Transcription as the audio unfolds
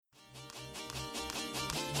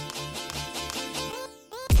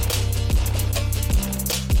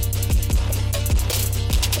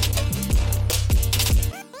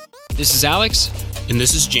This is Alex. And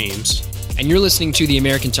this is James. And you're listening to the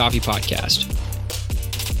American Toffee Podcast.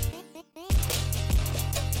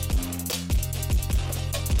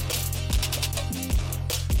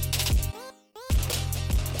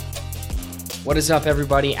 What is up,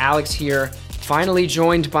 everybody? Alex here. Finally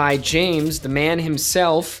joined by James, the man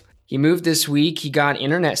himself. He moved this week. He got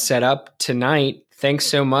internet set up tonight. Thanks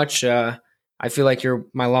so much. I feel like you're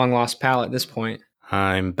my long-lost pal at this point.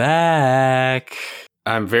 I'm back.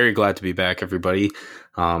 I'm very glad to be back, everybody.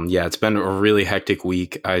 It's been a really hectic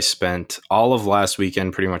week. I spent all of last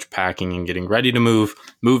weekend pretty much packing and getting ready to move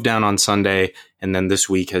down on Sunday. And then this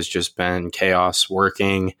week has just been chaos,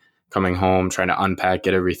 working, coming home, trying to unpack,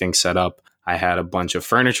 get everything set up. I had a bunch of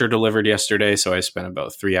furniture delivered yesterday, so I spent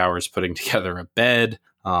about 3 hours putting together a bed.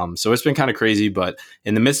 So it's been kind of crazy, but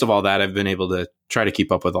in the midst of all that, I've been able to try to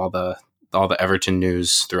keep up with all the Everton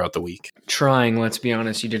news throughout the week. Trying, let's be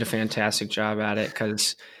honest. You did a fantastic job at it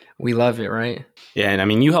because we love it, right? Yeah, and I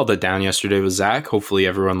mean, you held it down yesterday with Zach. Hopefully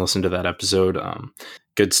everyone listened to that episode.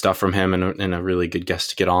 Good stuff from him and a really good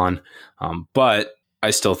guest to get on. But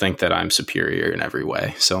I still think that I'm superior in every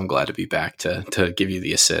way. So I'm glad to be back to give you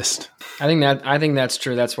the assist. I think that's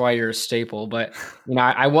true. That's why you're a staple. But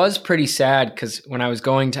I was pretty sad because when I was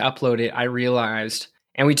going to upload it, I realized,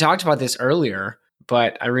 and we talked about this earlier,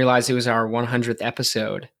 but I realized it was our 100th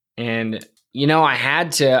episode. And, I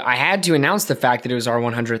had to announce the fact that it was our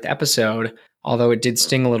 100th episode, although it did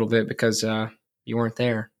sting a little bit because you weren't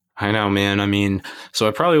there. I know, man. I mean, so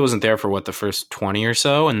I probably wasn't there for the first 20 or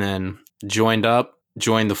so, and then joined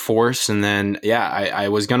the force. And then, I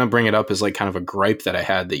was going to bring it up as kind of a gripe that I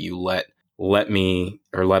had that you let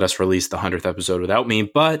us release the 100th episode without me.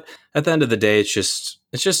 But at the end of the day, it's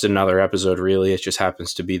just another episode, really. It just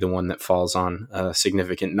happens to be the one that falls on a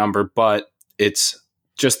significant number, but it's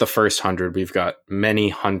just the first 100. We've got many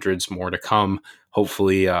hundreds more to come.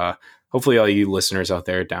 Hopefully all you listeners out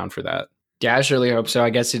there are down for that. Yeah, I surely hope so. I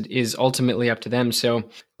guess it is ultimately up to them. So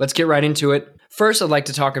let's get right into it. First, I'd like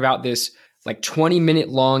to talk about this 20-minute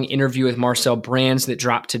long interview with Marcel Brands that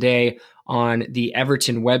dropped today on the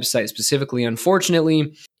Everton website specifically.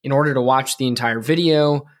 Unfortunately, in order to watch the entire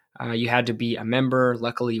video, you had to be a member.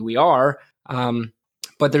 Luckily, we are.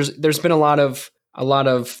 But there's been a lot of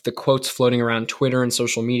the quotes floating around Twitter and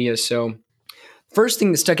social media. So first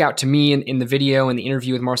thing that stuck out to me in the video and the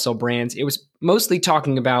interview with Marcel Brands, it was mostly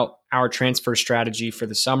talking about our transfer strategy for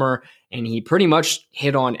the summer. And he pretty much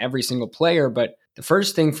hit on every single player. But the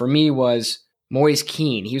first thing for me was Moise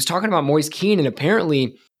Kean. He was talking about Moise Kean, and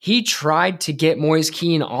apparently he tried to get Moise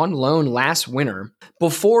Kean on loan last winter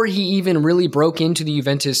before he even really broke into the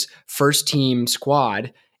Juventus first team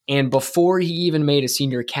squad and before he even made a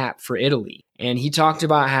senior cap for Italy. And he talked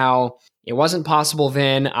about how it wasn't possible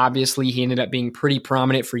then. Obviously, he ended up being pretty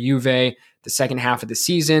prominent for Juve the second half of the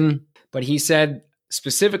season. But he said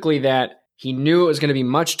specifically that he knew it was going to be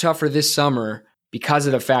much tougher this summer because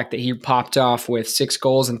of the fact that he popped off with 6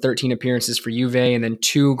 goals and 13 appearances for Juve and then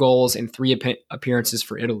 2 goals and 3 appearances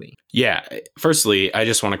for Italy. Yeah. Firstly, I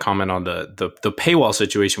just want to comment on the paywall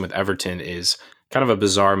situation with Everton is kind of a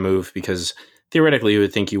bizarre move because theoretically you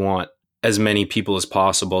would think you want as many people as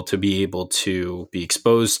possible to be able to be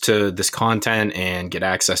exposed to this content and get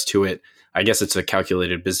access to it. I guess it's a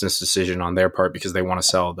calculated business decision on their part because they want to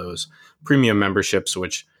sell those premium memberships,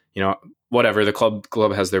 which, whatever, the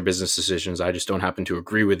club has their business decisions. I just don't happen to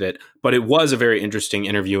agree with it. But it was a very interesting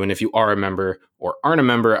interview. And if you are a member or aren't a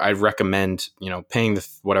member, I'd recommend, paying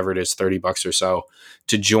whatever it is, $30 or so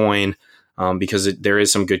to join because there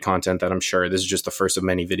is some good content that I'm sure. This is just the first of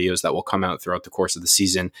many videos that will come out throughout the course of the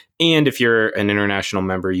season. And if you're an international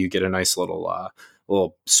member, you get a nice little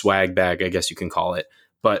swag bag, I guess you can call it.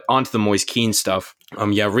 But onto the Moise Kean stuff.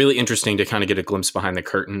 Really interesting to kind of get a glimpse behind the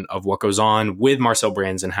curtain of what goes on with Marcel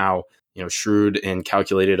Brands and how, shrewd and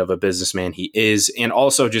calculated of a businessman he is. And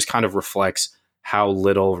also just kind of reflects how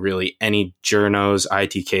little really any journos,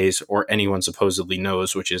 ITKs, or anyone supposedly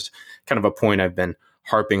knows, which is kind of a point I've been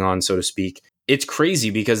harping on, so to speak. It's crazy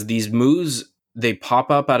because these moves, they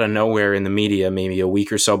pop up out of nowhere in the media maybe a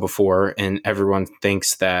week or so before, and everyone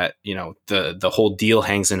thinks that, the whole deal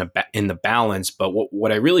hangs in the balance. But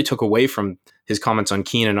what I really took away from his comments on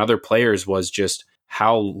Kean and other players was just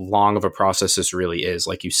how long of a process this really is.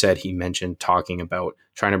 Like you said, he mentioned talking about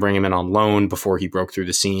trying to bring him in on loan before he broke through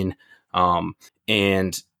the scene.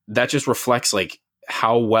 And that just reflects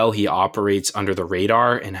how well he operates under the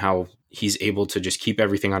radar and how he's able to just keep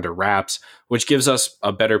everything under wraps, which gives us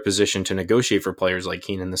a better position to negotiate for players like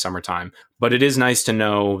Kean in the summertime. But it is nice to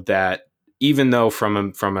know that even though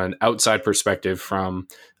from an outside perspective, from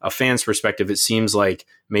a fan's perspective, it seems like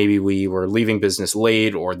maybe we were leaving business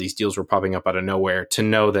late or these deals were popping up out of nowhere, to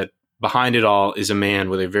know that behind it all is a man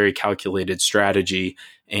with a very calculated strategy,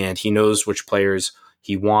 and he knows which players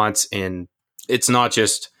he wants. And it's not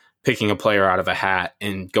just picking a player out of a hat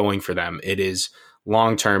and going for them. It is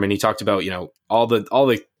long term. And he talked about, all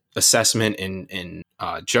the assessment and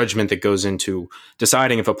judgment that goes into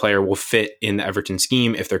deciding if a player will fit in the Everton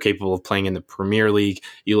scheme, if they're capable of playing in the Premier League.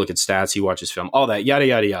 You look at stats, he watches film, all that, yada,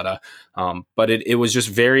 yada, yada. But it was just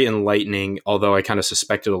very enlightening, although I kind of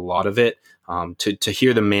suspected a lot of it. To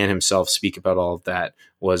hear the man himself speak about all of that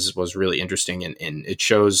was really interesting. And it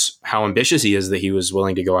shows how ambitious he is, that he was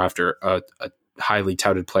willing to go after a highly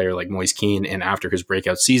touted player like Moise Kean, and after his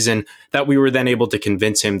breakout season, that we were then able to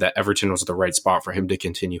convince him that Everton was the right spot for him to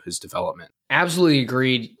continue his development. Absolutely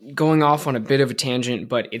agreed. Going off on a bit of a tangent,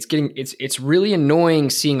 but it's really annoying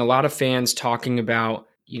seeing a lot of fans talking about,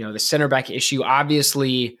 the center back issue.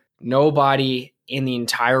 Obviously, nobody in the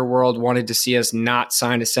entire world wanted to see us not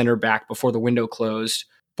sign a center back before the window closed,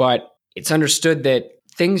 but it's understood that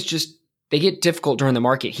things they get difficult during the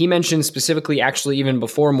market. He mentioned specifically, actually, even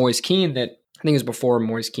before Moise Kean, that I think it was before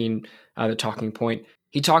Moise Kean, the talking point.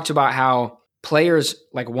 He talked about how players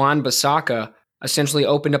like Wan-Bissaka essentially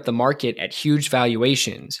opened up the market at huge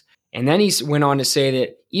valuations. And then he went on to say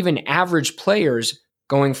that even average players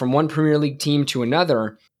going from one Premier League team to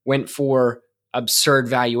another went for absurd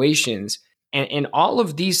valuations. And all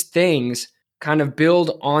of these things kind of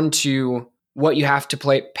build onto what you have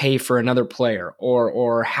to pay for another player,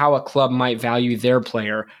 or how a club might value their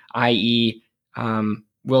player, i.e.,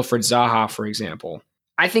 Wilfried Zaha, for example.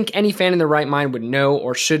 I think any fan in their right mind would know,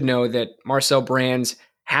 or should know, that Marcel Brands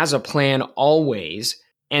has a plan always,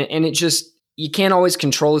 and it just, you can't always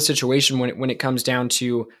control the situation when it comes down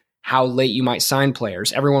to how late you might sign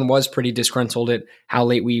players. Everyone was pretty disgruntled at how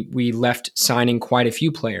late we left signing quite a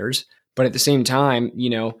few players, but at the same time,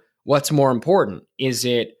 what's more important? Is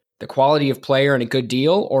it the quality of player and a good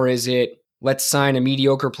deal, or is it let's sign a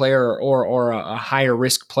mediocre player or a higher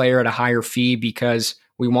risk player at a higher fee because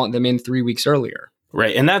we want them in 3 weeks earlier?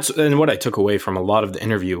 Right. And what I took away from a lot of the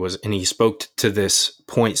interview was, and he spoke to this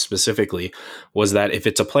point specifically, was that if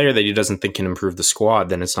it's a player that he doesn't think can improve the squad,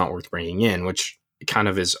 then it's not worth bringing in, which kind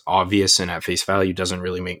of is obvious and at face value doesn't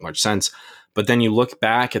really make much sense. But then you look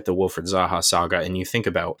back at the Wilfried Zaha saga and you think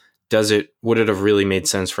about, would it have really made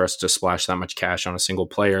sense for us to splash that much cash on a single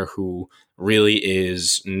player who really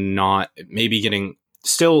is not, maybe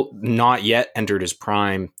still not yet entered his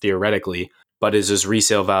prime theoretically, but is his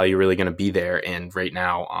resale value really going to be there? And right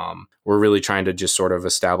now, we're really trying to just sort of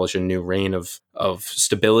establish a new reign of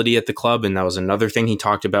stability at the club. And that was another thing he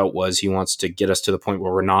talked about, was he wants to get us to the point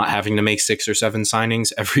where we're not having to make 6 or 7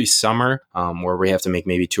 signings every summer, where we have to make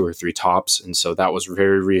maybe 2 or 3 tops. And so that was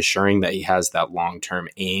very reassuring that he has that long-term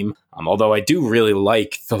aim. Although I do really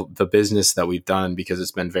like the business that we've done, because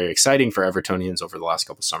it's been very exciting for Evertonians over the last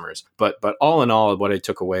couple summers. But all in all, what I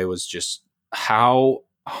took away was just how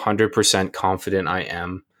 100% confident I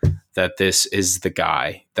am that this is the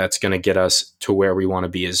guy that's going to get us to where we want to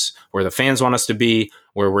be, is where the fans want us to be,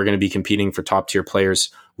 where we're going to be competing for top tier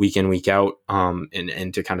players week in, week out.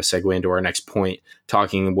 And to kind of segue into our next point,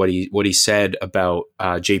 talking what he said about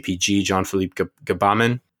JPG, Jean-Philippe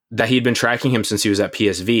Gbamin, that he'd been tracking him since he was at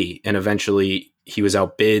PSV, and eventually he was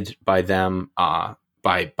outbid by them,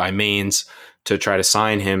 by Mainz, to try to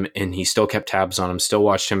sign him, and he still kept tabs on him, still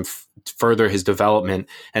watched him further his development.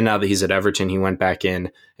 And now that he's at Everton, he went back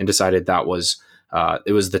in and decided that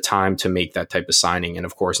it was the time to make that type of signing. And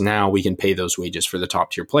of course, now we can pay those wages for the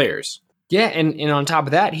top tier players. Yeah, and on top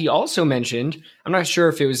of that, he also mentioned, I'm not sure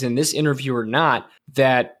if it was in this interview or not,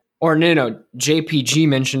 JPG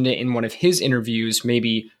mentioned it in one of his interviews,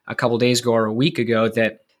 maybe a couple days ago or a week ago,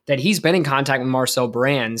 that he's been in contact with Marcel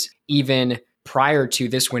Brands even prior to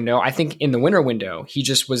this window. I think in the winter window, he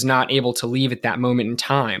just was not able to leave at that moment in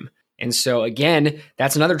time. And so again,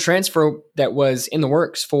 that's another transfer that was in the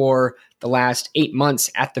works for the last 8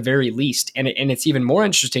 months at the very least. And it's even more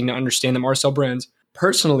interesting to understand that Marcel Brands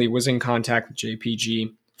personally was in contact with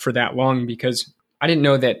JPG for that long, because I didn't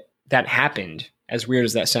know that happened, as weird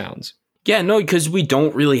as that sounds. Yeah, no, because we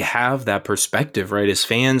don't really have that perspective, right? As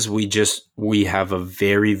fans, we have a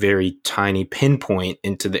very, very tiny pinpoint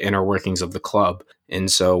into the inner workings of the club.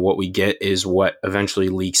 And so what we get is what eventually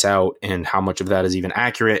leaks out, and how much of that is even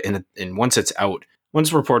accurate. And once it's out,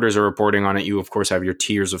 once reporters are reporting on it, you of course have your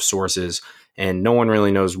tiers of sources, and no one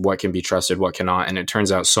really knows what can be trusted, what cannot. And it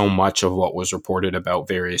turns out so much of what was reported about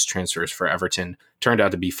various transfers for Everton turned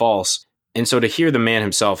out to be false. And so to hear the man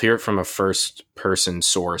himself, hear it from a first person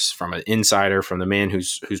source, from an insider, from the man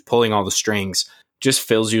who's pulling all the strings, just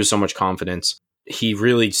fills you with so much confidence. he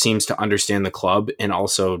really seems to understand the club and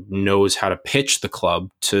also knows how to pitch the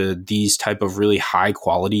club to these type of really high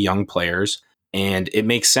quality young players. And it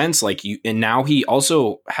makes sense. And now he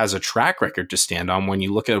also has a track record to stand on. When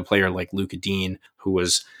you look at a player like Luka Dean, who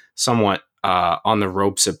was somewhat on the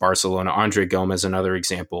ropes at Barcelona, Andre Gomez, another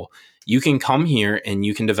example, you can come here and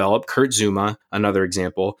you can develop Kurt Zuma, another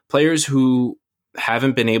example, players who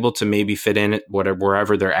haven't been able to maybe fit in at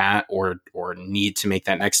wherever they're at or need to make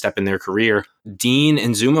that next step in their career. Dean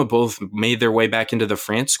and Zuma both made their way back into the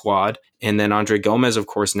France squad. And then Andre Gomez, of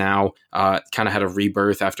course, now kind of had a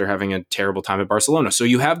rebirth after having a terrible time at Barcelona. So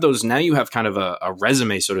you have those, now you have kind of a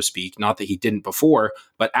resume, so to speak, not that he didn't before,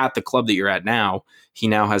 but at the club that you're at now, he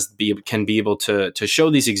now can be able to show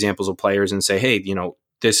these examples of players and say, hey,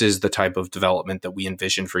 this is the type of development that we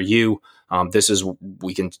envision for you. This is,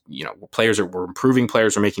 we're improving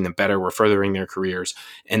players, we're making them better, we're furthering their careers.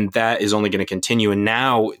 And that is only going to continue. And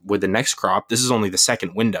now with the next crop, this is only the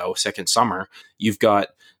second summer. You've got,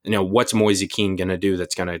 what's Moise Kean going to do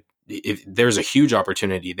that's going to, if there's a huge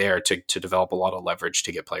opportunity there to develop a lot of leverage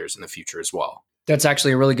to get players in the future as well. That's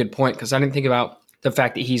actually a really good point, because I didn't think about the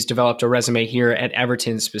fact that he's developed a resume here at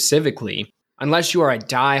Everton specifically. Unless you are a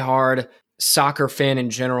diehard soccer fan in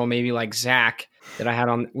general, maybe like Zach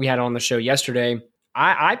that we had on the show yesterday,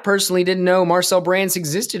 I personally didn't know Marcel Brands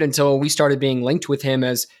existed until we started being linked with him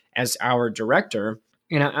as our director.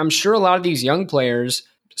 And I'm sure a lot of these young players,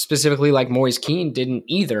 specifically like Moise Kean, didn't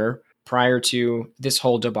either prior to this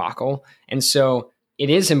whole debacle. And so it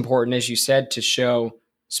is important, as you said, to show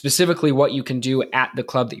specifically what you can do at the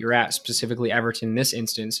club that you're at, specifically Everton in this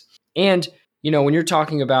instance. And, when you're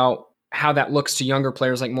talking about how that looks to younger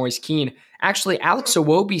players like Moise Kean, actually, Alex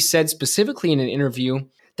Iwobi said specifically in an interview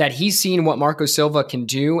that he's seen what Marco Silva can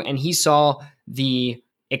do, and he saw the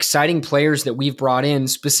exciting players that we've brought in,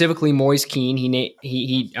 specifically Moise Kean.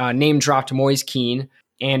 He name dropped Moise Kean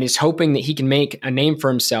and is hoping that he can make a name for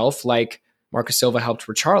himself like Marco Silva helped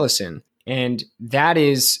Richarlison. And that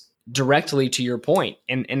is directly to your point.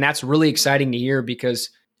 And that's really exciting to hear, because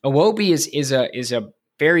Iwobi is a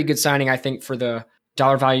very good signing, I think, for the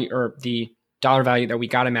dollar value that we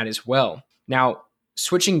got him at as well. Now,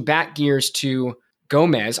 switching back gears to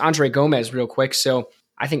Andre Gomez real quick. So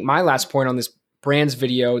I think my last point on this Brands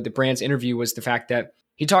video, the Brands interview, was the fact that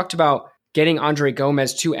he talked about getting Andre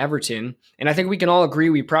Gomez to Everton. And I think we can all agree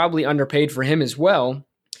we probably underpaid for him as well.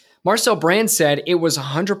 Marcel Brands said it was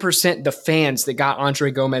 100% the fans that got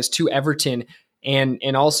Andre Gomez to Everton,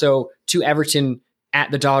 and also to Everton at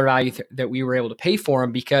the dollar value that we were able to pay for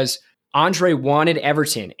him, because Andre wanted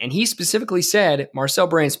Everton. And he specifically said, Marcel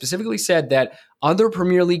Brands specifically said, that other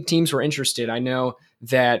Premier League teams were interested. I know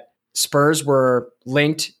that Spurs were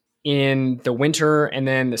linked in the winter and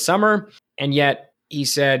then the summer. And yet he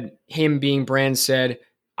said, him being Brands, said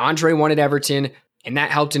Andre wanted Everton. And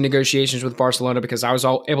that helped in negotiations with Barcelona, because I was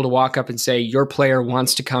able to walk up and say, your player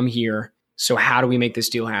wants to come here. So how do we make this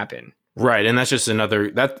deal happen? Right. And that's just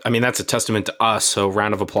that's a testament to us. So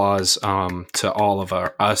round of applause to all of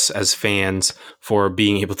us as fans for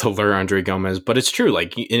being able to lure Andre Gomez. But it's true.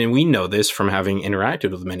 And we know this from having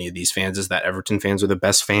interacted with many of these fans, is that Everton fans are the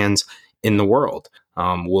best fans in the world.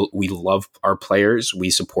 We love our players. We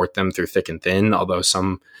support them through thick and thin, although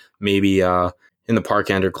some maybe in the park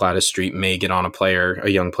end or Gladys Street may get on a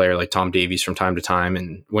young player like Tom Davies from time to time,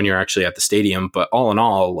 and when you're actually at the stadium. But all in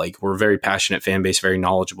all, we're a very passionate fan base, very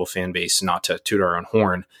knowledgeable fan base, not to toot our own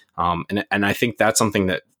horn. And I think that's something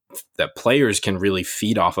that players can really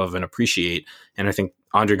feed off of and appreciate. And I think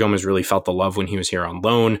Andre Gomez really felt the love when he was here on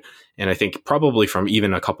loan. And I think probably from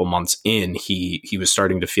even a couple months in, he was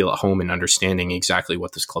starting to feel at home and understanding exactly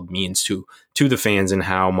what this club means to the fans and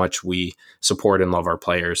how much we support and love our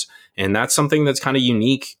players. And that's something that's kind of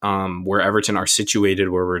unique where Everton are situated,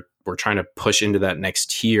 where we're trying to push into that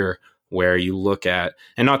next tier, where you look at,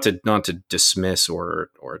 and not to dismiss or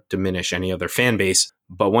diminish any other fan base,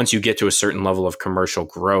 but once you get to a certain level of commercial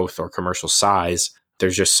growth or commercial size,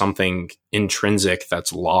 there's just something intrinsic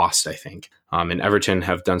that's lost, I think. And Everton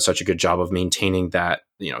have done such a good job of maintaining that,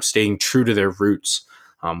 staying true to their roots,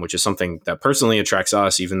 which is something that personally attracts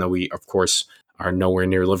us, even though we, of course, are nowhere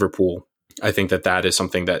near Liverpool. I think that is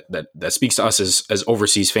something that speaks to us as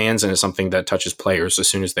overseas fans, and is something that touches players as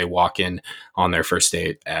soon as they walk in on their first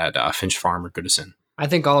day at Finch Farm or Goodison. I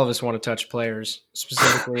think all of us want to touch players,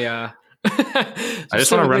 specifically. I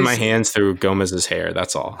just want to run my hands through Gomez's hair.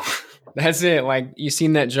 That's all. That's it. You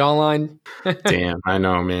seen that jawline? Damn, I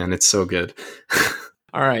know, man. It's so good.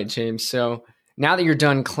 All right, James. So now that you're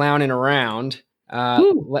done clowning around,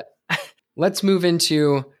 let's move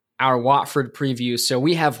into our Watford preview. So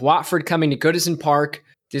we have Watford coming to Goodison Park.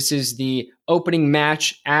 This is the opening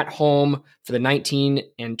match at home for the 19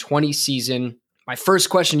 and 20 season. My first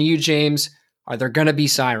question to you, James, are there going to be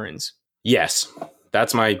sirens? Yes.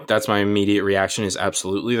 That's my immediate reaction is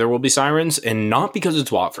absolutely there will be sirens, and not because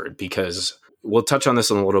it's Watford, because we'll touch on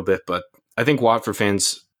this in a little bit, but I think Watford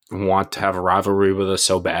fans want to have a rivalry with us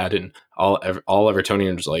so bad, and all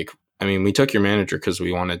Evertonians like, I mean, we took your manager because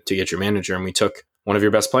we wanted to get your manager, and we took one of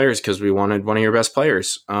your best players because we wanted one of your best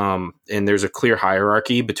players. And there's a clear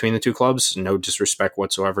hierarchy between the two clubs. No disrespect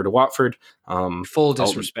whatsoever to Watford. Full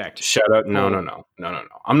disrespect. Shout out. No.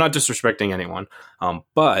 I'm not disrespecting anyone.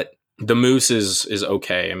 But the Moose is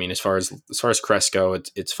okay. I mean, as far as Cresco,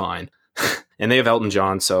 it's fine. And they have Elton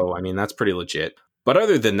John, so I mean that's pretty legit. But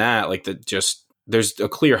other than that, like there's a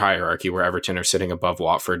clear hierarchy where Everton are sitting above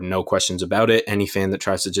Watford, no questions about it. Any fan that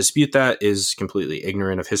tries to dispute that is completely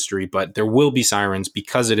ignorant of history, but there will be sirens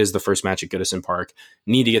because it is the first match at Goodison Park.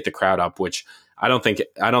 Need to get the crowd up, which I don't think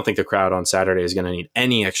the crowd on Saturday is going to need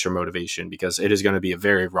any extra motivation because it is going to be a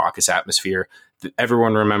very raucous atmosphere.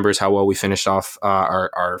 Everyone remembers how well we finished off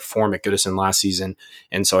our form at Goodison last season,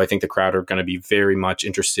 and so I think the crowd are going to be very much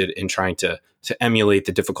interested in trying to emulate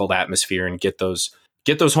the difficult atmosphere and get those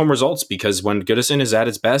home results, because when Goodison is at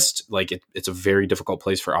its best, like it's a very difficult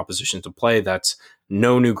place for opposition to play. That's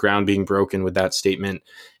no new ground being broken with that statement.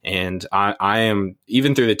 And I am,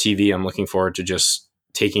 even through the TV, I'm looking forward to just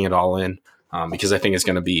taking it all in because I think it's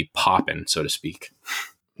going to be popping, so to speak.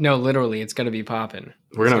 No, literally, it's going to be popping.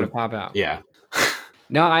 We're going to pop out. Yeah.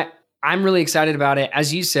 No, I'm really excited about it.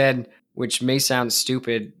 As you said, which may sound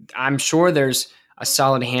stupid, I'm sure there's a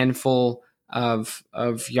solid handful of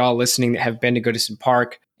y'all listening that have been to Goodison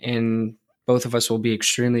Park, and both of us will be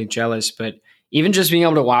extremely jealous. But even just being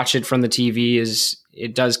able to watch it from the TV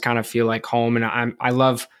it does kind of feel like home, and I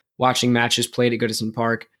love watching matches played at Goodison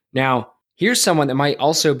Park. Now, here's someone that might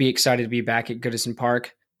also be excited to be back at Goodison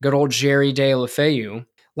Park. Good old Jerry Deulofeu.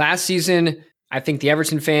 Last season, I think the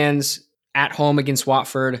Everton fans at home against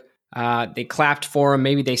Watford, they clapped for him.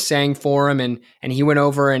 Maybe they sang for him, and he went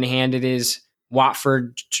over and handed his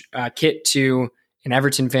Watford kit to an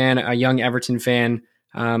Everton fan, a young Everton fan.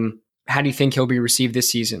 How do you think he'll be received this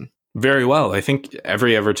season? Very well. I think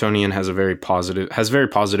every Evertonian has very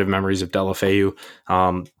positive memories of Deulofeu.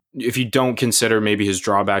 If you don't consider maybe his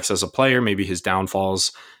drawbacks as a player, maybe his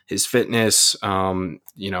downfalls, his fitness, coming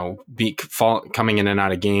in and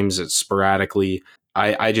out of games sporadically.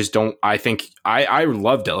 I just don't. I think I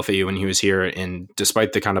loved Deulofeu when he was here, and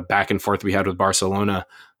despite the kind of back and forth we had with Barcelona,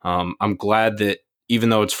 I'm glad that even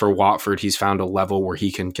though it's for Watford, he's found a level where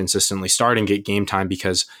he can consistently start and get game time,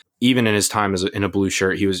 because even in his time in a blue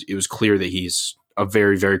shirt, it was clear that he's a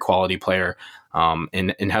very, very quality player,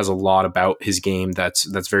 and has a lot about his game that's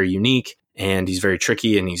very unique, and he's very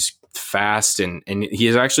tricky, and he's fast, and he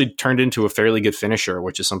has actually turned into a fairly good finisher,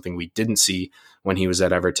 which is something we didn't see when he was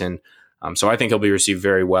at Everton. So I think he'll be received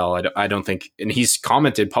very well. I don't think, and he's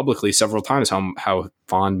commented publicly several times how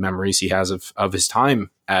fond memories he has of his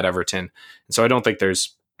time at Everton. And so I don't think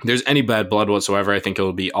there's any bad blood whatsoever. I think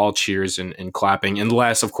it'll be all cheers and clapping,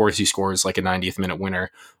 unless, of course, he scores like a 90th minute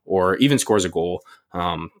winner or even scores a goal.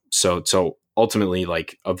 So ultimately,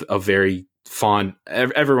 like a very fond,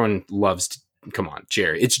 everyone loves. Come on,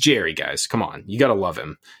 Jerry. It's Jerry, guys. Come on. You got to love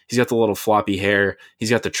him. He's got the little floppy hair.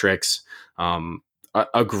 He's got the tricks.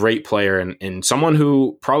 A great player, and someone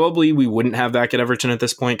who probably we wouldn't have back at Everton at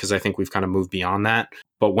this point, because I think we've kind of moved beyond that.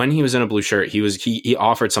 But when he was in a blue shirt, he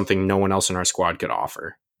offered something no one else in our squad could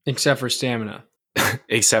offer. Except for stamina.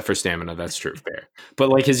 Except for stamina, that's true, fair. But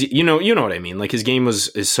like his, you know what I mean. Like his game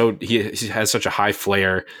he has such a high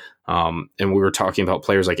flair. And we were talking about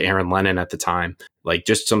players like Aaron Lennon at the time, like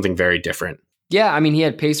just something very different. Yeah, I mean, he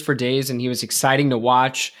had pace for days, and he was exciting to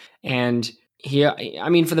watch, and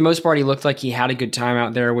for the most part, he looked like he had a good time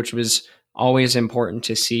out there, which was always important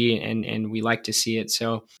to see, and we like to see it.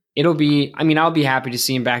 So I'll be happy to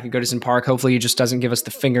see him back at Goodison Park. Hopefully he just doesn't give us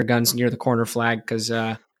the finger guns near the corner flag, because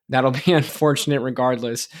that'll be unfortunate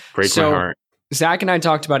regardless. Break my heart. Zach and I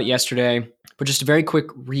talked about it yesterday, but just a very quick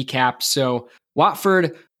recap. So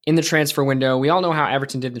Watford in the transfer window, we all know how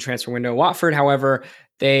Everton did in the transfer window. Watford, however,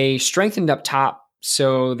 they strengthened up top.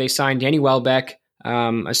 So they signed Danny Welbeck,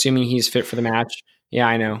 assuming he's fit for the match. Yeah,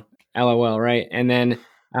 I know. LOL, right? And then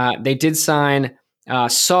they did sign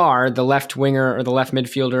Sarr, the left winger or the left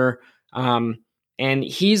midfielder. And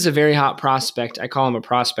he's a very hot prospect. I call him a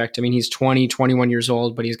prospect. I mean, he's 20, 21 years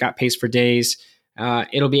old, but he's got pace for days.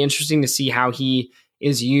 It'll be interesting to see how he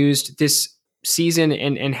is used this season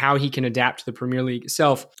and how he can adapt to the Premier League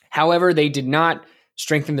itself. However, they did not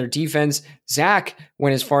strengthen their defense. Zach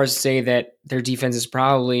went as far as to say that their defense is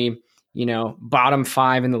probably, bottom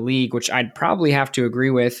 5 in the league, which I'd probably have to agree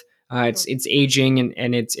with. It's aging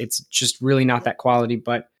and it's just really not that quality.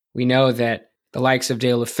 But we know that the likes of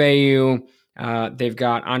De La Feu, they've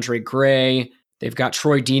got Andre Gray, they've got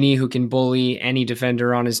Troy Deeney who can bully any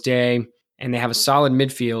defender on his day, and they have a solid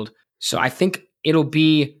midfield. So I think it'll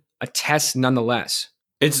be a test nonetheless.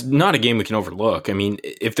 It's not a game we can overlook. I mean,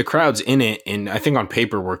 if the crowd's in it, and I think on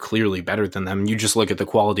paper we're clearly better than them, you just look at the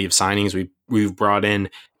quality of signings we've brought in,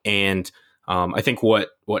 and I think what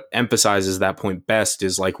emphasizes that point best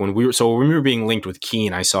is like when we were being linked with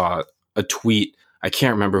Keane, I saw a tweet. I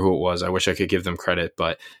can't remember who it was. I wish I could give them credit,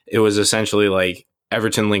 but it was essentially like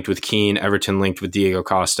Everton linked with Keane, Everton linked with Diego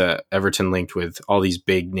Costa, Everton linked with all these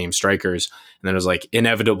big name strikers. And then it was like,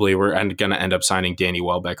 inevitably, we're going to end up signing Danny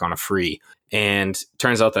Welbeck on a free. And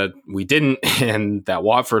turns out that we didn't, and that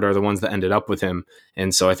Watford are the ones that ended up with him.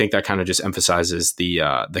 And so I think that kind of just emphasizes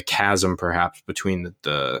the chasm, perhaps, between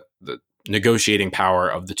the negotiating power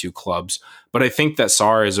of the two clubs. But I think that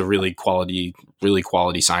Sarr is a really quality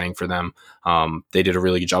signing for them. They did a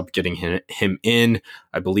really good job getting him in,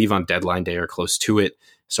 I believe, on deadline day or close to it.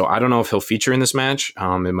 So I don't know if he'll feature in this match.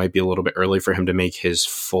 It might be a little bit early for him to make his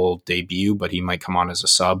full debut, but he might come on as a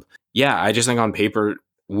sub. Yeah, I just think on paper,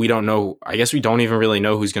 we don't know. I guess we don't even really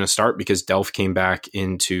know who's going to start because Delph came back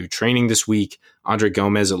into training this week. Andre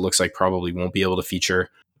Gomez, it looks like probably won't be able to feature.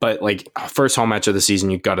 But like first home match of the season,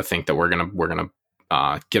 you've got to think that we're gonna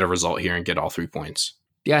get a result here and get all 3 points.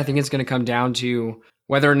 Yeah, I think it's going to come down to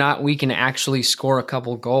whether or not we can actually score a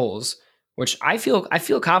couple goals, which I feel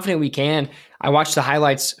confident we can. I watched the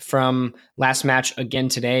highlights from last match again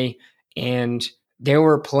today, and there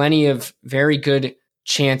were plenty of very good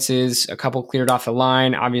chances. A couple cleared off the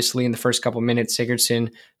line. Obviously, in the first couple minutes,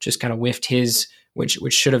 Sigurdsson just kind of whiffed his, which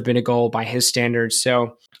should have been a goal by his standards.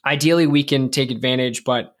 So ideally, we can take advantage,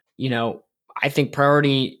 but I think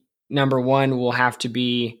priority number one will have to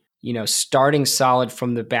be starting solid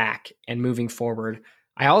from the back and moving forward.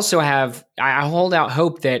 I hold out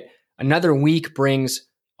hope that another week brings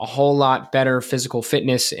a whole lot better physical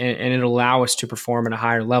fitness and it'll allow us to perform at a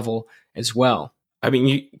higher level as well. I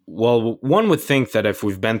mean, one would think that if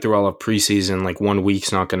we've been through all of preseason, like 1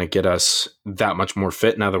 week's not going to get us that much more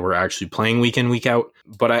fit now that we're actually playing week in, week out.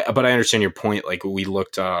 But I understand your point. Like we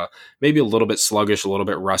looked maybe a little bit sluggish, a little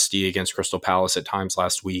bit rusty against Crystal Palace at times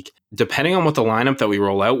last week. Depending on what the lineup that we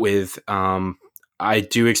roll out with, I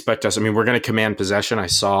do expect us. I mean, we're going to command possession. I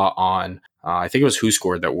saw on, I think it was Who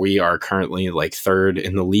Scored, that we are currently like third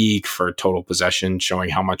in the league for total possession,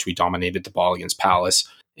 showing how much we dominated the ball against Palace.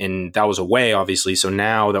 And that was away, obviously. So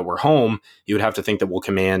now that we're home, you would have to think that we'll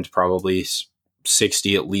command probably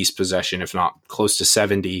 60 at least possession, if not close to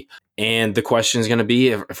 70. And the question is going to be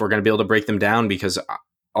if we're going to be able to break them down, because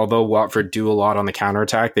although Watford do a lot on the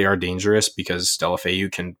counterattack, they are dangerous because De La Feu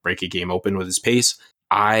can break a game open with his pace.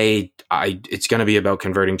 It's going to be about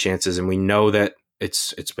converting chances. And we know that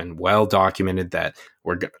it's been well documented that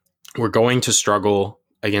we're going to struggle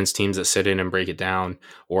against teams that sit in and break it down,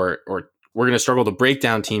 or we're going to struggle to break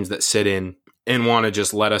down teams that sit in and want to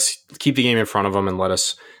just let us keep the game in front of them and let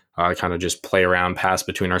us kind of just play around, pass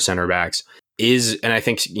between our center backs. And I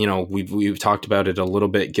think, we've talked about it a little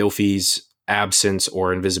bit, Gylfi's absence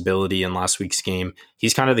or invisibility in last week's game.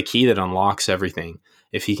 He's kind of the key that unlocks everything.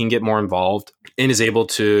 If he can get more involved and is able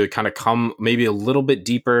to kind of come maybe a little bit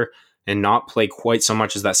deeper and not play quite so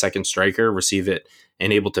much as that second striker, receive it,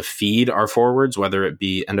 and able to feed our forwards, whether it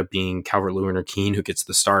be end up being Calvert-Lewin or Keane who gets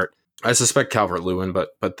the start. I suspect Calvert-Lewin,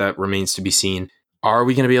 but that remains to be seen. Are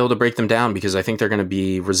we going to be able to break them down? Because I think they're going to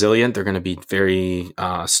be resilient. They're going to be very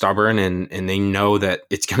stubborn, and they know that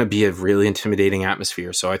it's going to be a really intimidating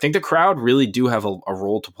atmosphere. So I think the crowd really do have a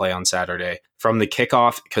role to play on Saturday from the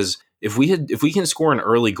kickoff, because if we can score an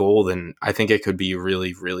early goal, then I think it could be a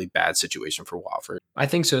really, really bad situation for Watford. I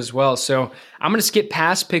think so as well. So I'm going to skip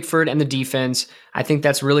past Pickford and the defense. I think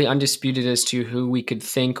that's really undisputed as to who we could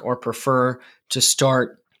think or prefer to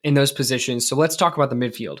start in those positions. So let's talk about the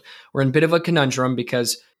midfield. We're in a bit of a conundrum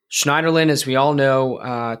because Schneiderlin, as we all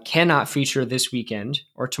know, cannot feature this weekend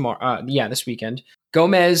or tomorrow. This weekend.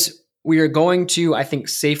 Gomez, we are going to, I think,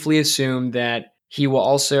 safely assume that he will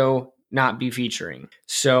also not be featuring.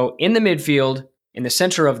 So in the midfield, in the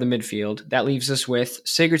center of the midfield, that leaves us with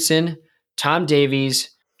Sigurdsson, Tom Davies,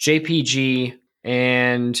 JPG,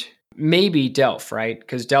 and maybe Delph, right?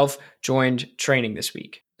 Because Delph joined training this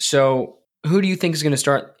week. So who do you think is going to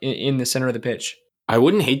start in the center of the pitch? I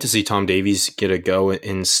wouldn't hate to see Tom Davies get a go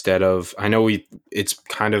instead of, I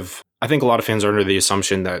think a lot of fans are under the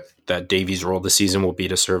assumption that Davies' role this season will be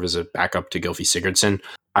to serve as a backup to Gylfi Sigurdsson.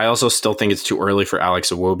 I also still think it's too early for Alex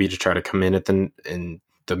Iwobi to try to come in in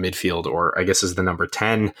the midfield, or I guess as the number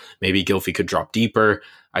 10. Maybe Gylfi could drop deeper.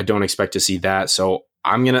 I don't expect to see that. So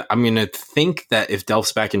I'm gonna think that if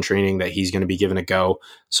Delph's back in training, that he's gonna be given a go.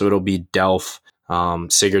 So it'll be Delph,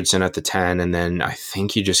 Sigurdsson at the 10, and then I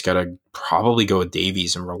think you just gotta probably go with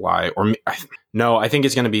Davies and rely. No, I think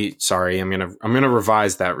it's gonna be. Sorry, I'm gonna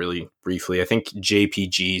revise that really briefly. I think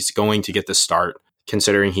JPG's going to get the start,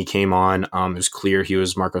 considering he came on. It was clear he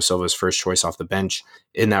was Marco Silva's first choice off the bench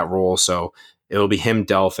in that role. So it'll be him,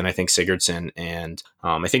 Delph, and I think Sigurdsson. And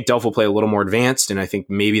I think Delph will play a little more advanced, and I think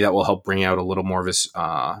maybe that will help bring out a little more of his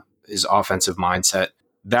offensive mindset.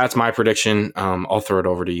 That's my prediction. I'll throw it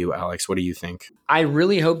over to you, Alex. What do you think? I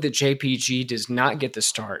really hope that JPG does not get the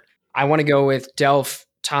start. I want to go with Delph,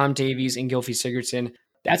 Tom Davies, and Gylfi Sigurdsson.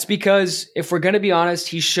 That's because, if we're going to be honest,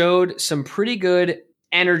 he showed some pretty good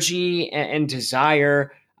energy and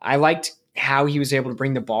desire. I liked how he was able to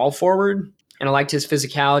bring the ball forward, and I liked his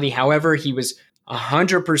physicality. However, he was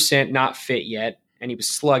 100% not fit yet, and he was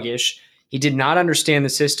sluggish. He did not understand the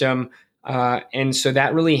system, and so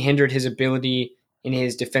that really hindered his ability in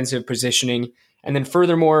his defensive positioning. And then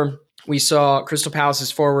furthermore, we saw Crystal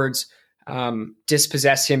Palace's forwards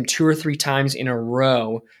dispossess him 2 or 3 times in a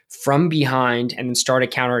row from behind and then start a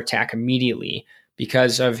counterattack immediately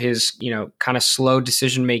because of his, kind of slow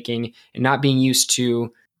decision making and not being used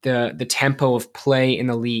to the tempo of play in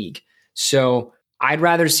the league. So I'd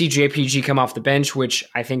rather see JPG come off the bench, which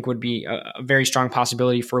I think would be a very strong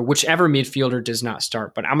possibility for whichever midfielder does not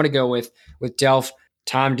start. But I'm going to go with Delph,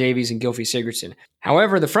 Tom Davies, and Gylfi Sigurdsson.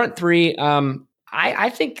 However, the front three, I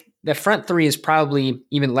think the front three is probably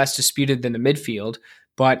even less disputed than the midfield.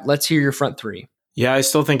 But let's hear your front three. Yeah, I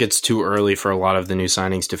still think it's too early for a lot of the new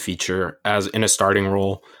signings to feature as in a starting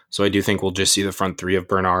role. So I do think we'll just see the front three of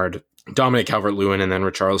Bernard, Dominic Calvert-Lewin, and then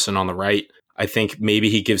Richarlison on the right. I think maybe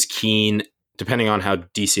he gives Keane, depending on how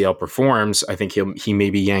DCL performs, I think he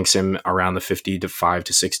maybe yanks him around the 55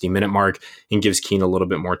 to 60 minute mark and gives Keane a little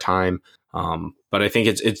bit more time. But I think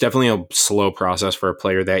it's definitely a slow process for a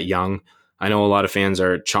player that young. I know a lot of fans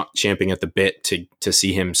are champing at the bit to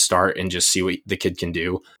see him start and just see what the kid can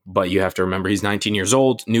do. But you have to remember he's 19 years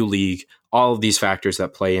old, new league, all of these factors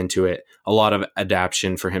that play into it, a lot of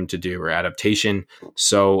adaptation for him to do or adaptation.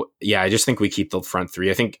 So yeah, I just think we keep the front three.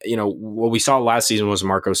 I think, what we saw last season was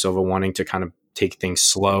Marco Silva wanting to kind of take things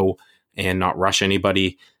slow and not rush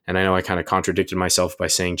anybody. And I know I kind of contradicted myself by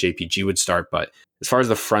saying JPG would start, but as far as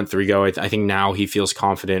the front three go, I think now he feels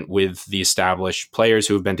confident with the established players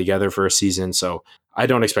who have been together for a season. So I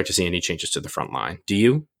don't expect to see any changes to the front line. Do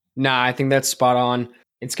you? Nah, I think that's spot on.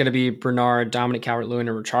 It's going to be Bernard, Dominic Calvert-Lewin,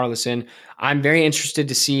 and Richarlison. I'm very interested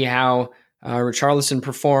to see how Richarlison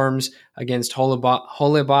performs against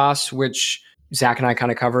Holebas, which Zach and I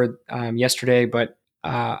kind of covered yesterday. But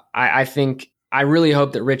I think I really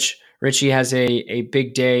hope that Richie has a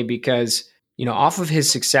big day because, off of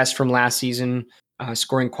his success from last season,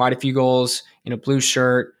 scoring quite a few goals in a blue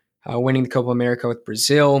shirt, winning the Copa America with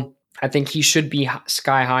Brazil, I think he should be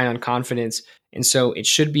sky high on confidence. And so it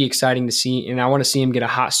should be exciting to see. And I want to see him get a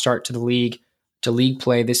hot start to the league, to league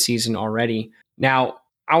play this season already. Now,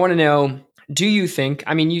 I want to know, do you think,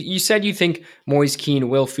 you said you think Moise Kean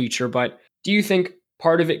will feature, but do you think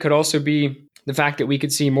part of it could also be the fact that we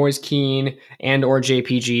could see Moise Kean and or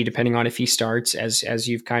JPG, depending on if he starts, as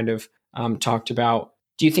you've kind of talked about?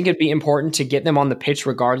 Do you think it'd be important to get them on the pitch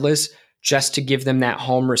regardless, just to give them that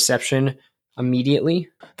home reception immediately?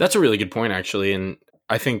 That's a really good point, actually. And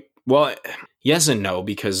I think, well, yes and no,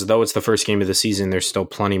 because though it's the first game of the season, there's still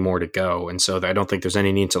plenty more to go. And so I don't think there's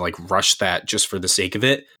any need to rush that just for the sake of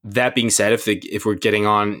it. That being said, if we're getting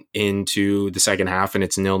on into the second half and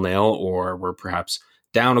it's 0-0, or we're perhaps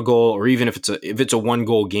down a goal, or even if it's a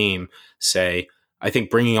 1-goal game, say, I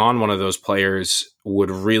think bringing on one of those players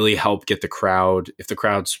would really help get the crowd, if the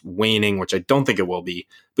crowd's waning, which I don't think it will be,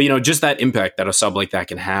 but just that impact that a sub like that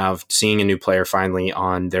can have, seeing a new player finally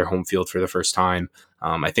on their home field for the first time.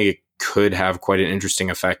 I think it could have quite an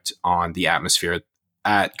interesting effect on the atmosphere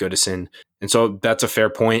at Goodison. And so that's a fair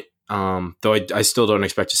point. Though I still don't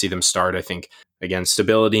expect to see them start. I think, again,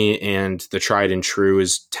 stability and the tried and true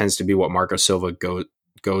tends to be what Marco Silva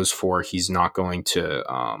goes for. He's not going to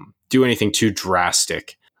do anything too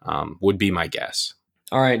drastic, would be my guess.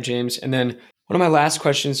 All right, James. And then one of my last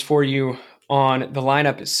questions for you on the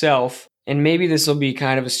lineup itself, and maybe this will be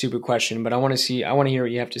kind of a stupid question, but I want to hear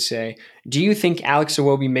what you have to say. Do you think Alex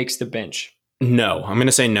Iwobi makes the bench? No, I'm going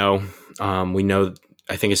to say no.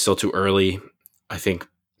 I think it's still too early. I think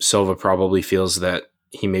Silva probably feels that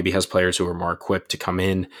he maybe has players who are more equipped to come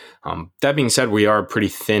in. That being said, we are pretty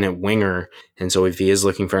thin at winger. And so if he is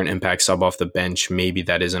looking for an impact sub off the bench, maybe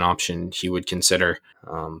that is an option he would consider.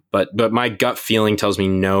 But my gut feeling tells me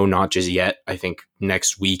no, not just yet. I think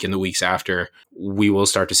next week and the weeks after, we will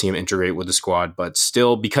start to see him integrate with the squad. But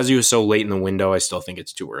still, because he was so late in the window, I still think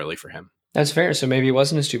it's too early for him. That's fair. So maybe it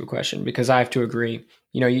wasn't a stupid question, because I have to agree.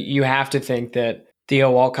 You have to think that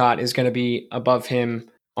Theo Walcott is going to be above him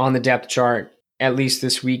on the depth chart at least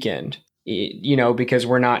this weekend, because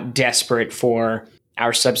we're not desperate for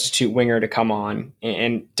our substitute winger to come on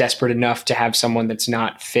and desperate enough to have someone that's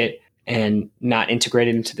not fit and not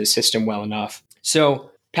integrated into the system well enough. So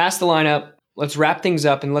past the lineup, let's wrap things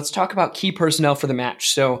up and let's talk about key personnel for the match.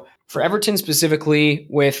 So for Everton specifically,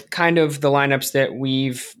 with kind of the lineups that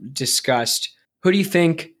we've discussed, who do you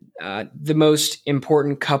think the most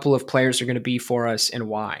important couple of players are going to be for us, and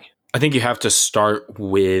why? I think you have to start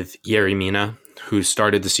with Yerry Mina, who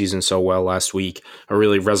started the season so well last week. A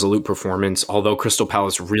really resolute performance. Although Crystal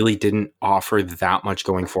Palace really didn't offer that much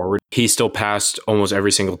going forward, he still passed almost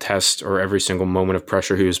every single test or every single moment of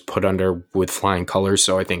pressure he was put under with flying colors.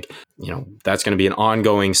 So I think, that's going to be an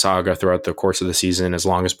ongoing saga throughout the course of the season, as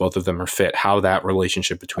long as both of them are fit, how that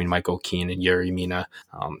relationship between Michael Keane and Yerry Mina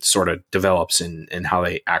sort of develops and how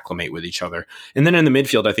they acclimate with each other. And then in the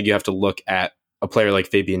midfield, I think you have to look at a player like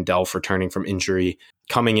Fabian Delph returning from injury,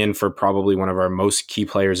 coming in for probably one of our most key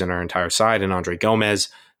players in our entire side, and Andre Gomez.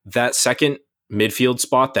 That second midfield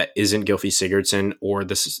spot that isn't Gylfi Sigurdsson or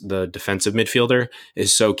the defensive midfielder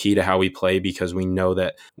is so key to how we play, because we know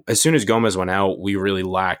that as soon as Gomez went out, we really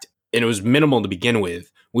lacked, and it was minimal to begin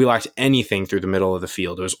with, we lacked anything through the middle of the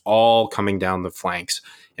field. It was all coming down the flanks.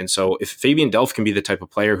 And so if Fabian Delph can be the type of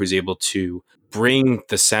player who's able to bring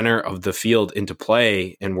the center of the field into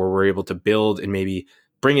play, and where we're able to build and maybe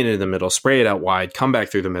bring it into the middle, spray it out wide, come back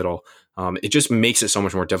through the middle, it just makes it so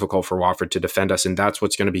much more difficult for Watford to defend us. And that's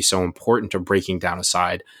what's going to be so important to breaking down a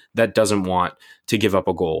side that doesn't want to give up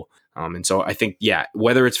a goal. And so I think,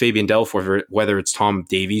 whether it's Fabian Delph or whether it's Tom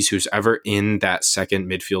Davies, who's ever in that second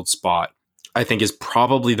midfield spot, I think is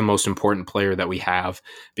probably the most important player that we have,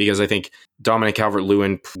 because I think Dominic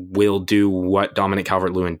Calvert-Lewin will do what Dominic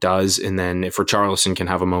Calvert-Lewin does. And then if Richarlison can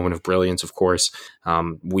have a moment of brilliance, of course,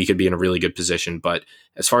 we could be in a really good position. But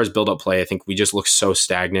as far as build-up play, I think we just look so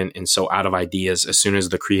stagnant and so out of ideas as soon as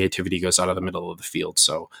the creativity goes out of the middle of the field.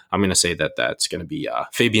 So I'm going to say that that's going to be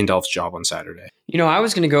Fabian Delph's job on Saturday. I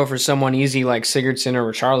was going to go for someone easy like Sigurdsson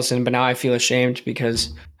or Richarlison, but now I feel ashamed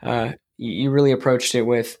because you really approached it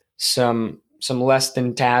with some less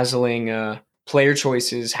than dazzling player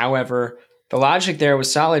choices. However, the logic there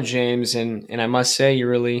was solid, James, and I must say you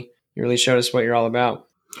really showed us what you're all about.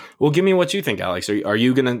 Well, give me what you think, Alex. Do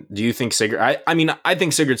you think I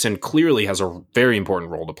think Sigurdsson clearly has a very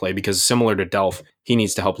important role to play, because similar to Delph, he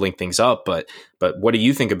needs to help link things up. But what do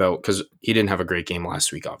you think about, because he didn't have a great game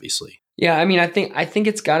last week, obviously. Yeah, I think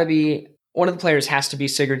it's got to be, one of the players has to be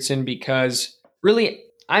Sigurdsson, because really,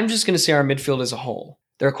 I'm just going to say our midfield as a whole.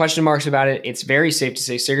 There are question marks about it. It's very safe to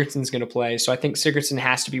say Sigurdsson's going to play. So I think Sigurdsson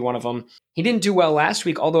has to be one of them. He didn't do well last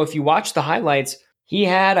week, although if you watch the highlights, he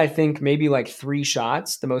had, I think, maybe like 3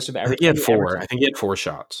 shots, the most of every. I think he had 4. I think he had 4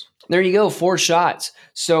 shots. There you go, 4 shots.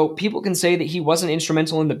 So people can say that he wasn't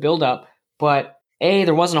instrumental in the buildup, but A,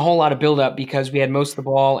 there wasn't a whole lot of buildup because we had most of the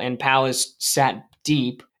ball and Palace sat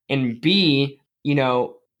deep. And B,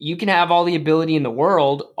 you can have all the ability in the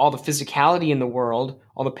world, all the physicality in the world,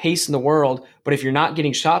 all the pace in the world, but if you're not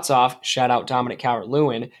getting shots off, shout out Dominic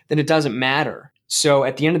Calvert-Lewin, then it doesn't matter. So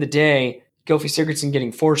at the end of the day, Gylfi Sigurdsson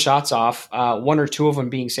getting 4 shots off, 1 or 2 of them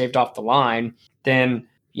being saved off the line, then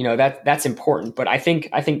that's important. But I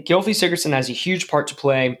think Gylfi Sigurdsson has a huge part to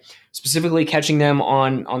play, specifically catching them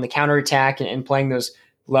on the counterattack and playing those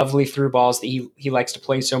lovely through balls that he likes to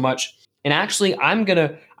play so much. And actually, I'm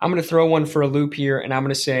gonna throw one for a loop here, and I'm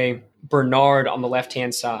gonna say Bernard on the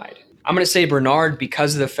left-hand side. I'm gonna say Bernard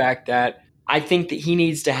because of the fact that I think that he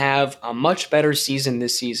needs to have a much better season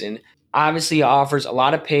this season. Obviously, he offers a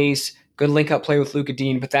lot of pace, good link-up play with Lucas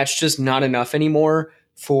Digne, but that's just not enough anymore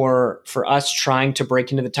for us trying to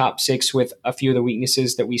break into the top 6 with a few of the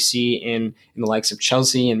weaknesses that we see in the likes of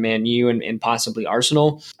Chelsea and Man U and possibly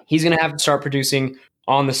Arsenal. He's gonna have to start producing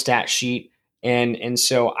on the stat sheet. And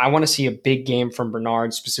so I want to see a big game from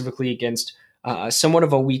Bernard, specifically against somewhat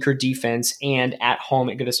of a weaker defense and at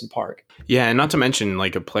home at Goodison Park. Yeah, and not to mention,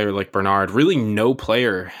 like, a player like Bernard, really no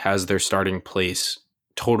player has their starting place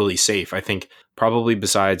totally safe. I think probably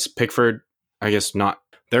besides Pickford, I guess not.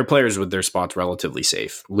 Their players with their spots relatively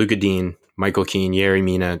safe. Lucas Digne, Michael Keane, Yerry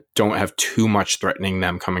Mina don't have too much threatening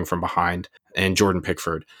them coming from behind, and Jordan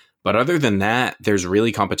Pickford. But other than that, there's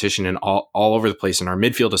really competition in all over the place in our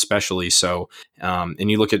midfield, especially. So,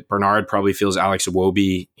 and you look at Bernard, probably feels Alex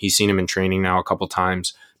Iwobi. He's seen him in training now a couple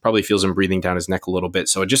times. Probably feels him breathing down his neck a little bit.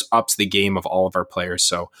 So it just ups the game of all of our players.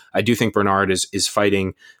 So I do think Bernard is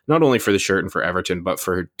fighting not only for the shirt and for Everton, but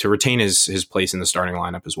to retain his place in the starting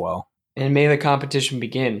lineup as well. And may the competition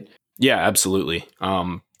begin. Yeah, absolutely.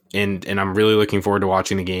 And I'm really looking forward to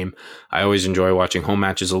watching the game. I always enjoy watching home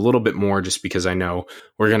matches a little bit more just because I know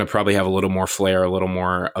we're going to probably have a little more flair, a little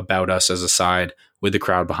more about us as a side with the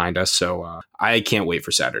crowd behind us. So I can't wait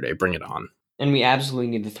for Saturday. Bring it on. And we absolutely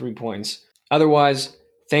need the 3 points. Otherwise,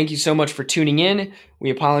 thank you so much for tuning in. We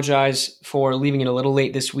apologize for leaving it a little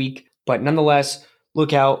late this week, but nonetheless,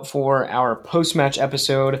 look out for our post-match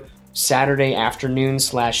episode Saturday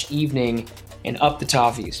afternoon/evening and up the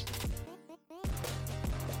Toffees.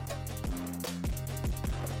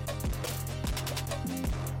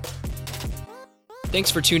 Thanks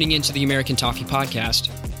for tuning in to the American Toffee Podcast.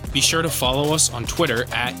 Be sure to follow us on Twitter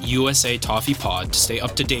at USA Toffee Pod to stay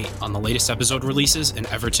up to date on the latest episode releases and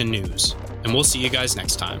Everton news. And we'll see you guys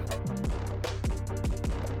next time.